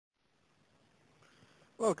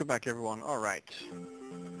Welcome back, everyone. All right.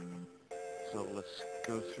 So let's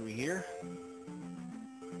go through here.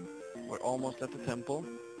 We're almost at the temple.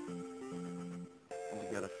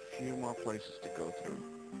 We've got a few more places to go through.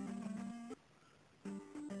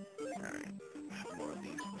 All right. More of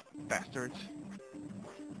these bastards.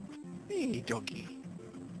 Hey, doggy.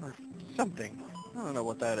 Or something. I don't know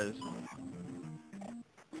what that is.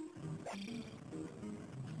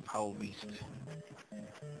 Foul beast.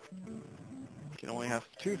 You can only have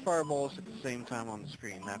 2 fireballs at the same time on the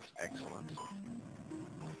screen. That's excellent.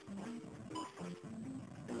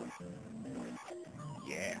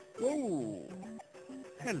 Yeah. Whoa!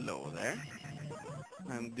 Hello there.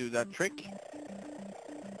 And do that trick.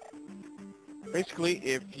 Basically,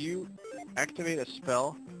 if you activate a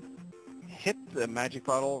spell, hit the magic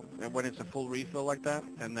bottle when it's a full refill like that,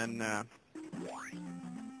 and then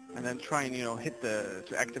try and hit to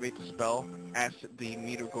activate the spell as the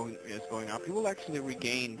meter is going up, you will actually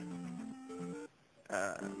regain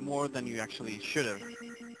more than you actually should have.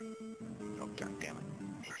 Oh, god damn it.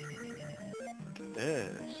 Look at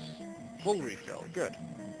this. Full refill. Good.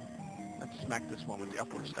 Let's smack this one with the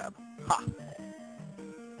upward stab. Ha!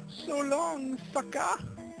 So long, sucker!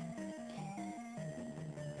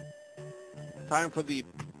 Time for the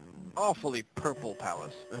awfully purple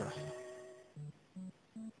palace. Ugh.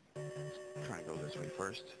 Let's try and go this way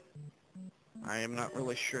first. I am not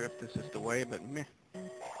really sure if this is the way, but meh.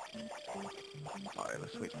 Alright,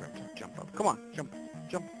 let's wait for him to jump up. Come on, jump,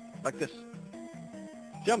 jump, like this.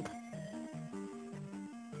 Jump!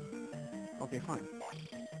 Okay, fine.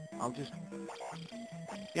 I'll just...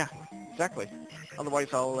 Yeah, exactly.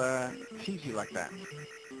 Otherwise I'll tease you like that.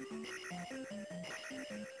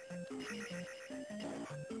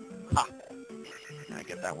 Ha! I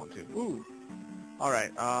get that one too. Ooh!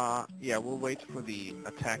 Alright, yeah, we'll wait for the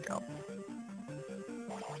attack up.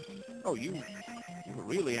 Oh, you were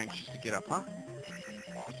really anxious to get up, huh?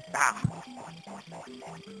 Ah!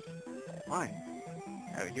 Fine.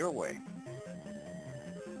 Out of your way.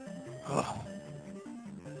 Ugh.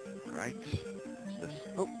 Right. What's this?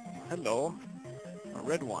 Oh, hello. A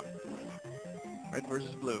red one. Red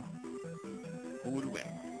versus blue. Who would win?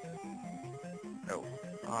 Oh.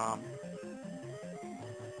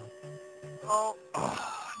 Oh,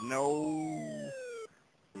 no.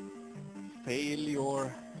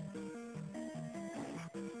 Failure.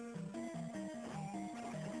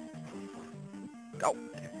 Go.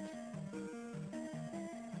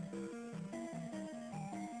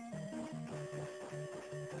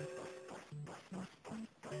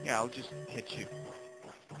 Yeah, I'll just hit you.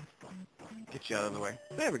 Get you out of the way.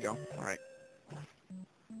 There we go. All right.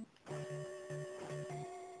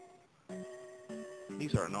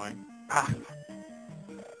 These are annoying. Ah.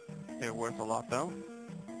 They're worth a lot, though.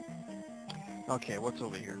 Okay, what's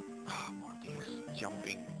over here? Oh, more of these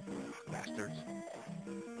jumping bastards.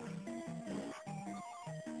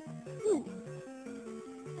 Woo.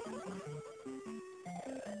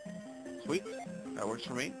 Sweet. That works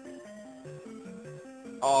for me.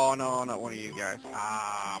 Oh, no, not one of you guys.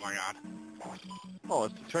 Ah, my god. Oh,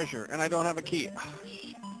 it's the treasure, and I don't have a key. Ah,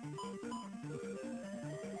 shit.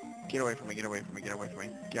 Get away from me, get away from me, get away from me.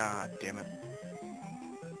 God damn it.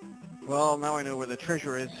 Well, now I know where the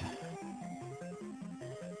treasure is.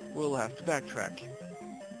 We'll have to backtrack.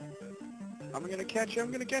 I'm gonna catch you,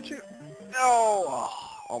 I'm gonna catch you. No! Oh,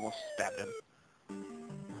 almost stabbed him.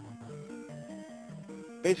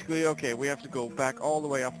 Basically, okay, we have to go back all the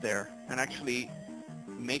way up there and actually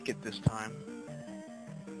make it this time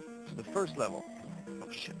to the first level.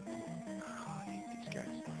 Oh, shit. Oh, I hate these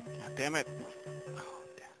guys. God damn it. Oh,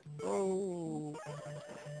 damn. Oh.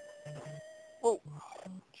 Oh.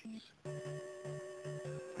 Jeez.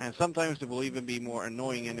 And sometimes there will even be more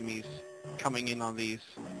annoying enemies coming in on these,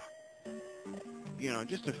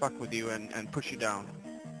 just to fuck with you and push you down.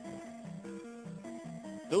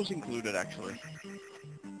 Those included, actually.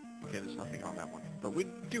 Okay, there's nothing on that one. But we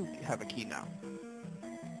do have a key now.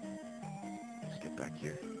 Let's get back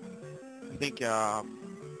here. I think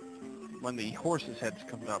when the horse's heads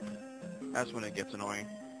come up, that's when it gets annoying.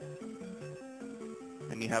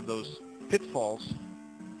 And you have those pitfalls.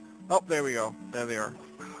 Oh, there we go. There they are.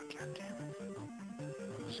 Oh, god damn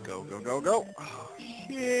it. Just go, go, go, go. Oh,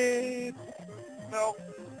 shit. No.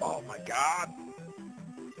 Oh, my god.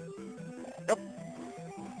 Yep.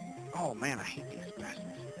 Oh, man, I hate these bastards.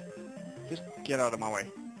 Just get out of my way.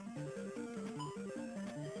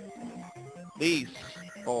 These.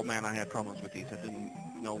 Oh, man, I had problems with these. I didn't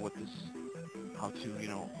know how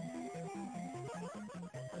to,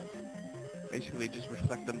 basically just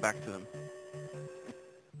reflect them back to them.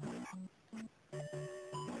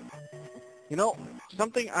 You know,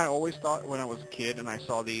 something I always thought when I was a kid and I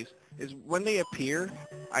saw these is when they appear,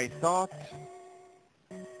 I thought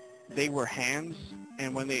they were hands,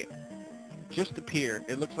 and when they just appear,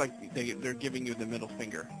 it looks like they're giving you the middle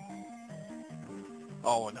finger.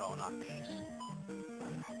 Oh no, not these.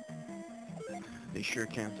 They sure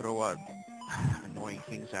can throw out annoying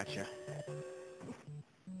things at you.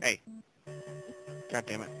 Hey. God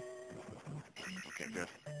damn it. Okay, good.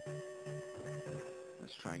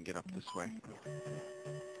 Let's try and get up this way.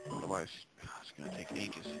 Otherwise, it's gonna take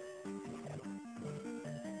ages.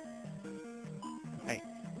 Hey.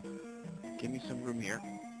 Give me some room here.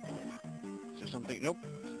 Is there something? Nope.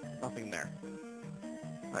 Nothing there.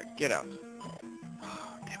 Alright, get out.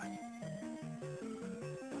 Damn it.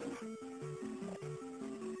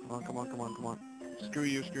 Come on, come on, come on, come on. Screw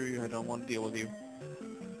you, I don't want to deal with you.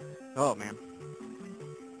 Oh, man.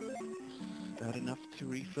 Is that enough to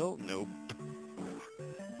refill? Nope.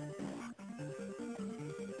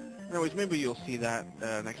 Anyways, maybe you'll see that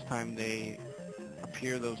next time they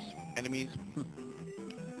appear, those enemies.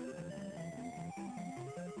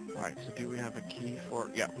 Alright, so do we have a key for...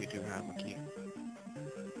 Yeah, we do have a key.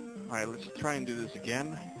 Alright, let's try and do this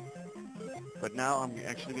again. But now I'm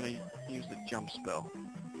actually going to use the jump spell.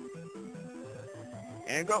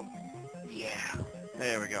 And go! Yeah!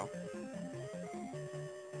 There we go.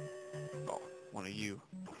 Oh, one of you.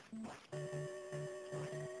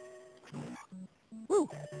 Woo!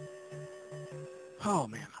 Oh,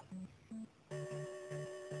 man.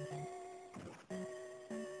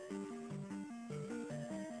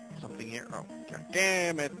 Something here. Oh, god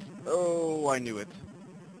damn it. Oh, I knew it.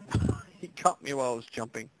 He caught me while I was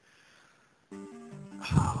jumping.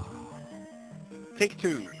 Take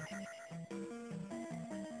two.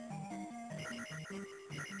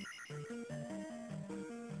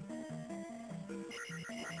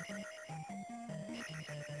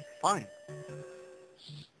 Fine.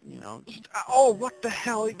 You know, just, oh, what the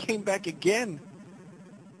hell? It came back again.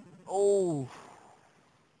 Oh.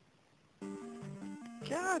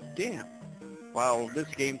 God damn. Wow, this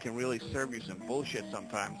game can really serve you some bullshit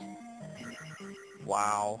sometimes.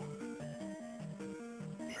 Wow.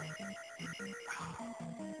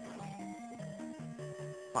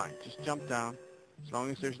 Fine, just jump down. As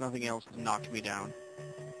long as there's nothing else to knock me down.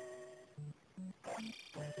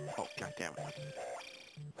 Oh, god damn it.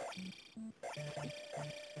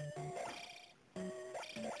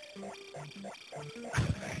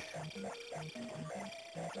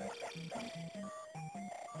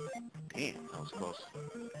 Damn, that was close.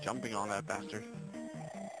 Jumping on that bastard.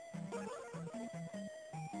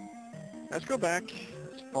 Let's go back.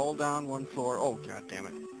 Let's fall down one floor. Oh, god damn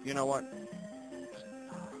it. You know what?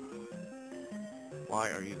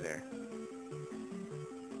 Why are you there?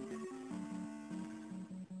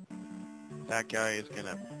 That guy is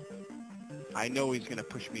gonna... I know he's gonna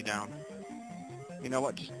push me down. You know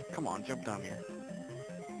what? Just, come on, jump down here.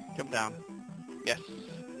 Jump down. Yes.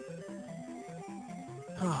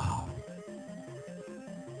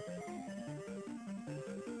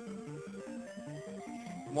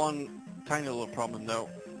 One tiny little problem though.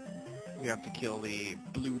 We have to kill the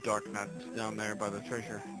blue dark nut down there by the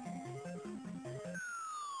treasure.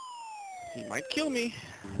 He might kill me.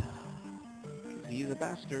 'Cause he's a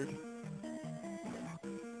bastard.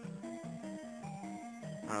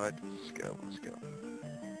 Alright, let's go, let's go.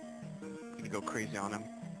 I'm gonna go crazy on him.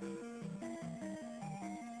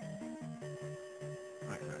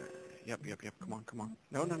 Right. Yep, come on.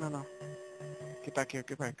 No. Get back here,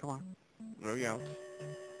 come on. Throw you out.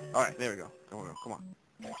 Alright, there we go. Come on.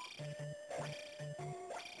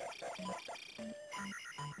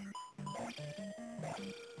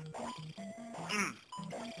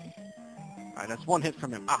 Alright, that's one hit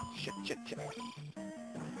from him. Ah, shit.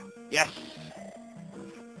 Yes!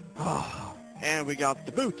 Oh, and we got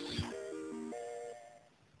the boots.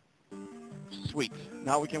 Sweet.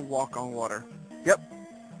 Now we can walk on water. Yep.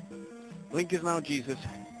 Link is now Jesus.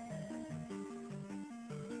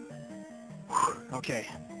 Whew, okay.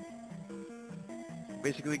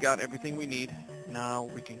 Basically got everything we need. Now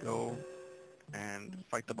we can go and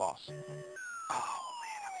fight the boss. Oh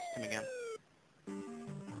man, I missed him again.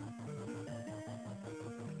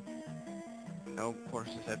 No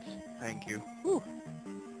horse's heads. Thank you. Whew.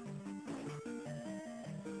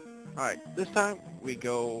 Alright, this time we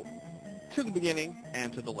go to the beginning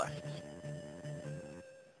and to the left.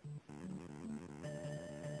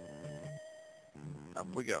 Up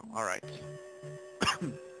we go. Alright.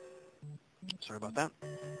 Sorry about that.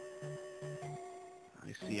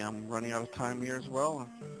 I see I'm running out of time here as well.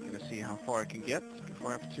 I'm going to see how far I can get before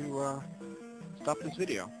I have to stop this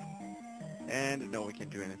video. And no, we can't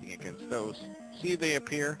do anything against those. See, they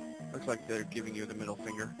appear. Looks like they're giving you the middle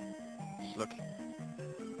finger. Just look.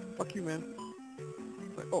 Fuck you, man.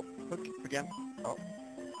 But, oh, look, again. Oh.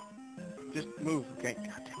 Just move, okay?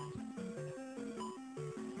 God damn it.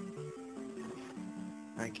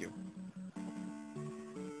 Thank you.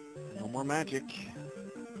 No more magic.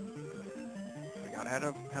 We gotta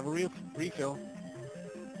have a refill.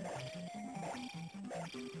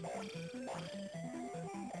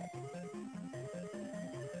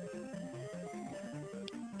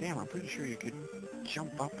 Damn, I'm pretty sure you could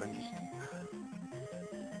jump up and just...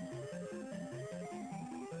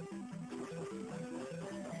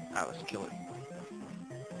 Ah, let's kill it.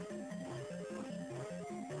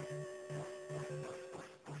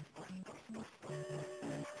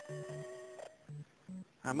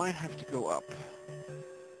 I might have to go up.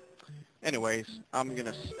 Anyways, I'm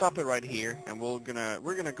gonna stop it right here, and we're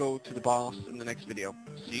gonna go to the boss in the next video.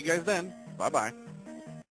 See you guys then. Bye bye.